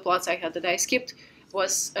one of the plots I had that I skipped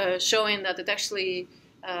was showing that it actually,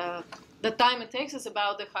 the time it takes is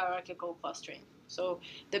about the hierarchical clustering. So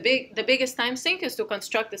the biggest time sink is to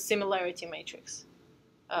construct the similarity matrix.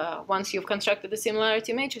 Once you've constructed the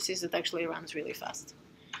similarity matrices, it actually runs really fast.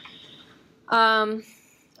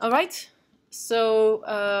 All right, so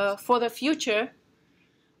for the future,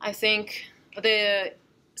 I think the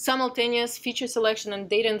simultaneous feature selection and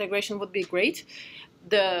data integration would be great.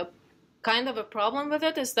 The kind of a problem with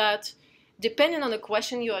it is that depending on the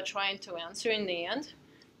question you are trying to answer in the end,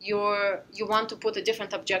 you want to put a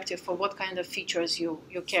different objective for what kind of features you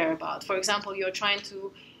care about. For example, you're trying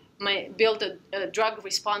to build a drug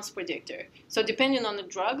response predictor. So depending on the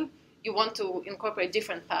drug, you want to incorporate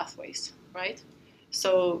different pathways, right?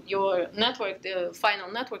 So your network, the final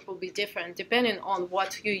network, will be different depending on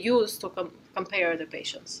what you use to compare the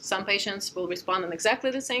patients. Some patients will respond in exactly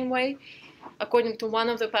the same way according to one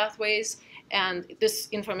of the pathways, and this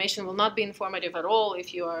information will not be informative at all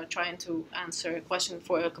if you are trying to answer a question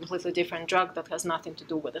for a completely different drug that has nothing to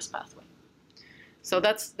do with this pathway. So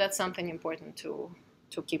that's something important to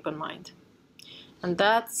keep in mind. And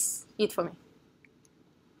that's it for me.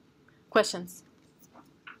 Questions?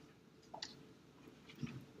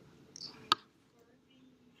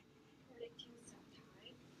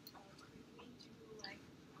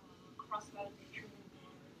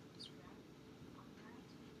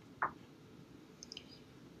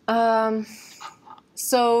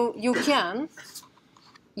 So you can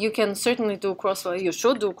certainly do cross-validation. You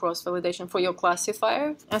should do cross-validation for your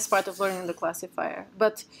classifier as part of learning the classifier.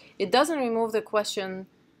 But it doesn't remove the question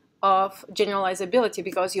of generalizability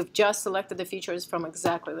because you've just selected the features from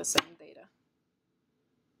exactly the same data.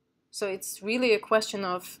 So it's really a question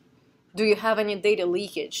of, do you have any data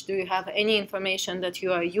leakage? Do you have any information that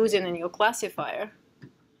you are using in your classifier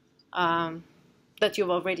that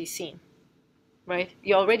you've already seen? Right?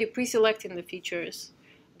 You're already pre-selecting the features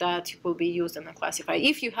that will be used in the classifier.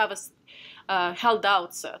 If you have a held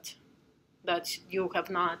out set that you have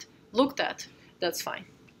not looked at, that's fine.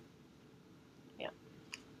 Yeah.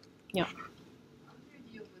 Yeah. How do you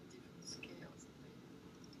deal with different scales?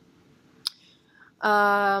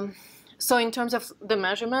 So in terms of the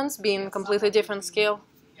measurements being completely different scale?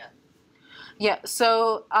 Yeah. Yeah,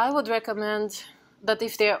 so I would recommend that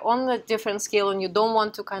if they're on a different scale and you don't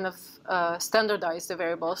want to kind of standardize the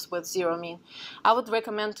variables with zero mean, I would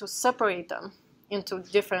recommend to separate them into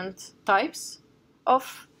different types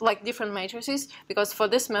of, like different matrices, because for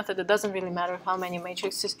this method it doesn't really matter how many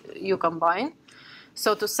matrices you combine.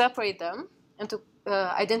 So to separate them and to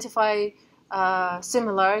identify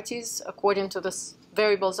similarities according to the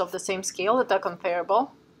variables of the same scale that are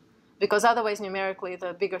comparable, because otherwise numerically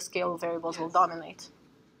the bigger scale variables will dominate.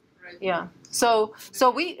 Right. Yeah. So we.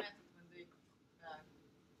 When they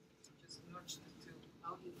just merge the two.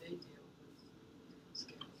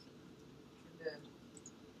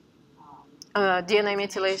 DNA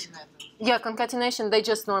methylation. Yeah, concatenation, they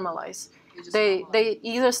just normalize. They They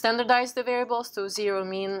either standardize the variables to 0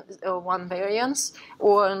 mean 1 variance,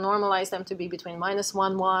 or normalize them to be between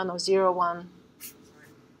 -1, 1, or 0, 1.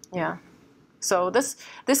 Yeah. So this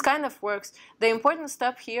kind of works. The important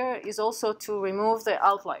step here is also to remove the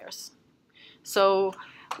outliers. So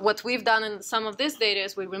what we've done in some of this data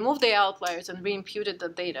is we removed the outliers and re-imputed the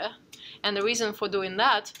data. And the reason for doing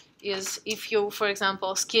that is if you, for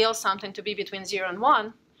example, scale something to be between 0 and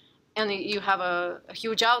 1, and you have a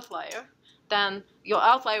huge outlier, then your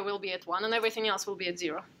outlier will be at 1 and everything else will be at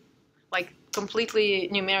 0. Like completely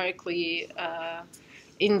numerically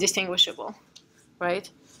indistinguishable,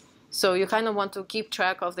 right? So you kind of want to keep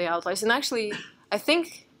track of the outliers. And actually, I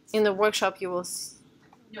think in the workshop you will...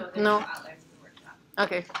 No, there's No. no outliers in the workshop.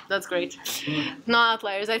 Okay, that's great. No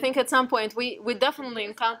outliers. I think at some point we definitely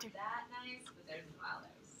encounter... That nice, but there's no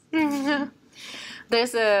outliers.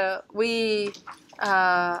 There's we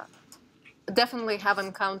definitely have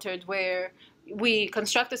encountered where we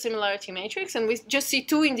construct a similarity matrix and we just see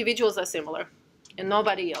 2 individuals are similar and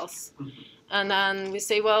nobody else. And then we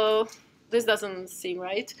say, well, this doesn't seem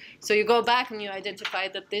right. So you go back and you identify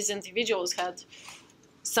that these individuals had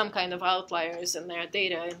some kind of outliers in their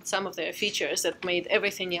data and some of their features that made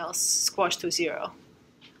everything else squash to 0.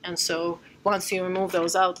 And so once you remove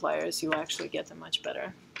those outliers, you actually get a much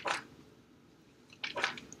better.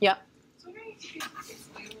 Yeah. So I'm wondering if you could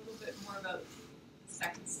explain a little bit more about the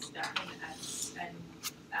second step in S and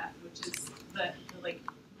F, which is the like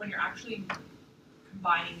when you're actually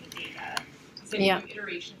combining the data. You said you do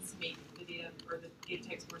iterations to make the data or the data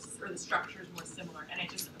types more or the structures more similar, and I'm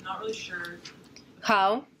not really sure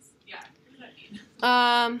How? Yeah, what does that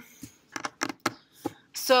mean?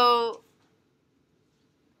 So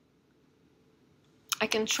I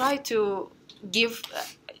can try to give,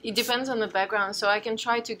 it depends on the background, so I can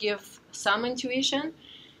try to give some intuition.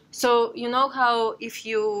 So you know how if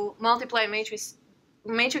you multiply a matrix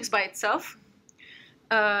by itself,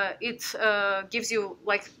 it gives you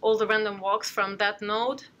like all the random walks from that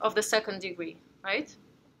node of the second degree, right?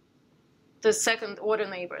 The second order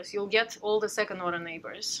neighbors. You'll get all the second order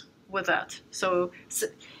neighbors with that. So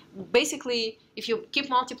basically, if you keep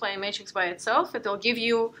multiplying a matrix by itself, it'll give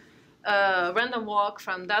you a random walk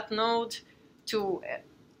from that node to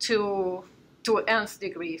nth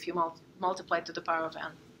degree if you multiply to the power of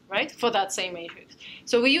n, right? For that same matrix.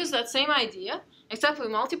 So we use that same idea, except we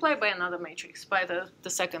multiply by another matrix, by the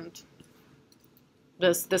second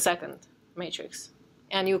matrix,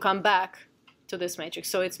 and you come back to this matrix.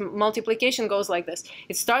 So its multiplication goes like this.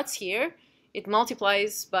 It starts here. It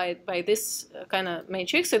multiplies by this kind of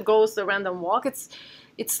matrix. It goes the random walk.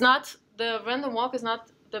 It's not, the random walk is not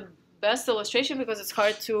the best illustration because it's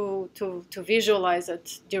hard to visualize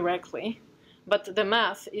it directly, but the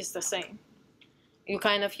math is the same. You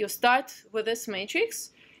start with this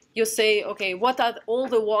matrix. You say, okay, what are all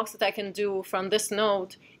the walks that I can do from this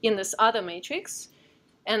node in this other matrix?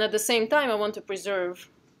 And at the same time, I want to preserve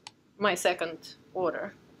my second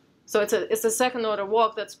order. So it's a second order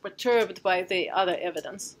walk that's perturbed by the other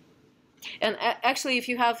evidence. And actually, if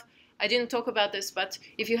you have, I didn't talk about this, but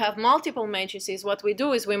if you have multiple matrices, what we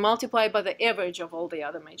do is we multiply by the average of all the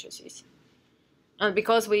other matrices. And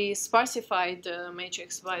because we sparsified the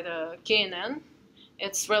matrix by the k and n,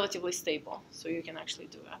 it's relatively stable. So you can actually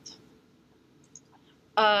do that.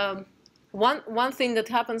 One thing that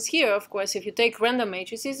happens here, of course, if you take random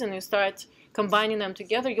matrices and you start combining them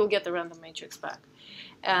together, you'll get the random matrix back.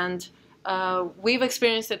 And we've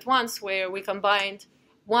experienced it once where we combined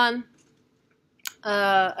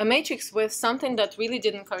a matrix with something that really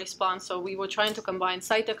didn't correspond. So we were trying to combine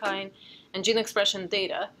cytokine and gene expression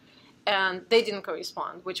data, and they didn't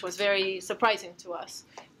correspond, which was very surprising to us.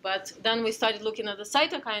 But then we started looking at the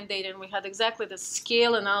cytokine data, and we had exactly the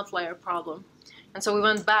scale and outlier problem. And so we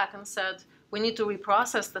went back and said, we need to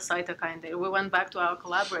reprocess the cytokine data. We went back to our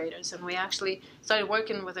collaborators, and we actually started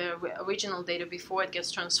working with the original data before it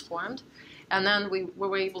gets transformed. And then we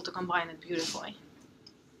were able to combine it beautifully.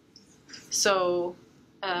 So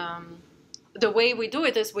the way we do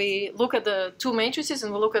it is we look at the two matrices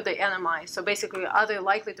and we look at the NMI. So basically, are they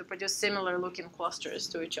likely to produce similar looking clusters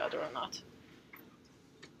to each other or not?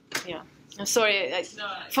 Yeah. I'm sorry.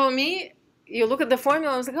 For me, you look at the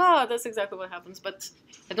formula, I was like, oh, that's exactly what happens. But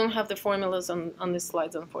I don't have the formulas on these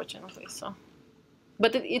slides, unfortunately. So,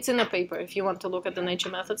 but it's in a paper if you want to look at the Nature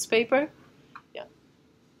Methods paper. Yeah.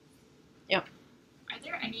 Yeah. Are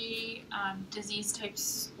there any disease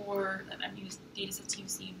types or data sets you've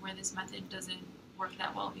seen where this method doesn't work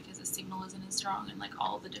that well because the signal isn't as strong in like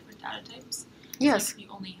all of the different data types? Yes. So if you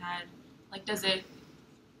only had, like, does it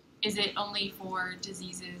is it only for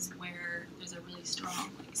diseases where there's a really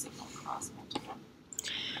strong like signal across multiple?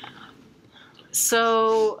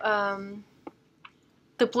 So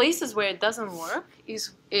the places where it doesn't work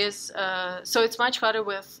is so it's much harder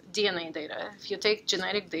with DNA data. If you take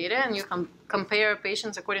genetic data and you compare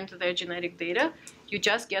patients according to their genetic data, you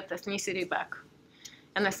just get ethnicity back.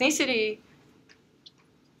 And ethnicity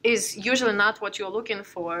is usually not what you're looking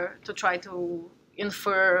for to try to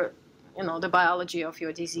infer, the biology of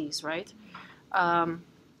your disease, right?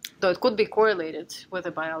 Though it could be correlated with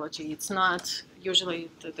the biology, it's not usually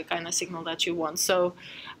the kind of signal that you want. So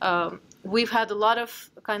we've had a lot of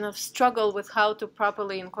kind of struggle with how to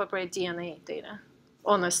properly incorporate DNA data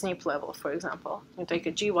on a SNP level, for example. You take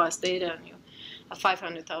a GWAS data and you have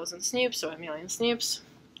 500,000 SNPs or 1 million SNPs,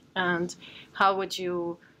 and how would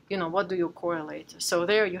you, what do you correlate? So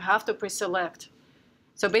there you have to pre-select.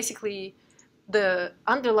 So basically, the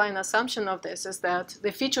underlying assumption of this is that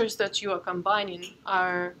the features that you are combining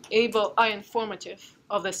are informative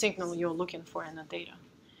of the signal you're looking for in the data.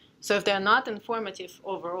 So if they're not informative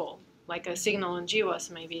overall, like a signal in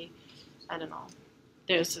GWAS, maybe, I don't know,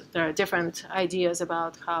 there are different ideas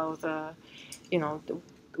about how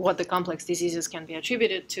what the complex diseases can be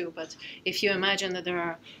attributed to, but if you imagine that there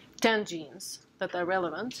are 10 genes that are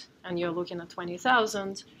relevant and you're looking at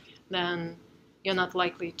 20,000, then you're not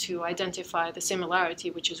likely to identify the similarity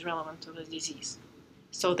which is relevant to the disease.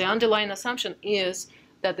 So the underlying assumption is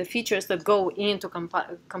that the features that go into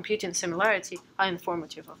computing similarity are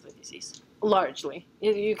informative of the disease, largely.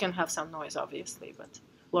 You can have some noise, obviously, but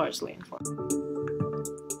largely informative.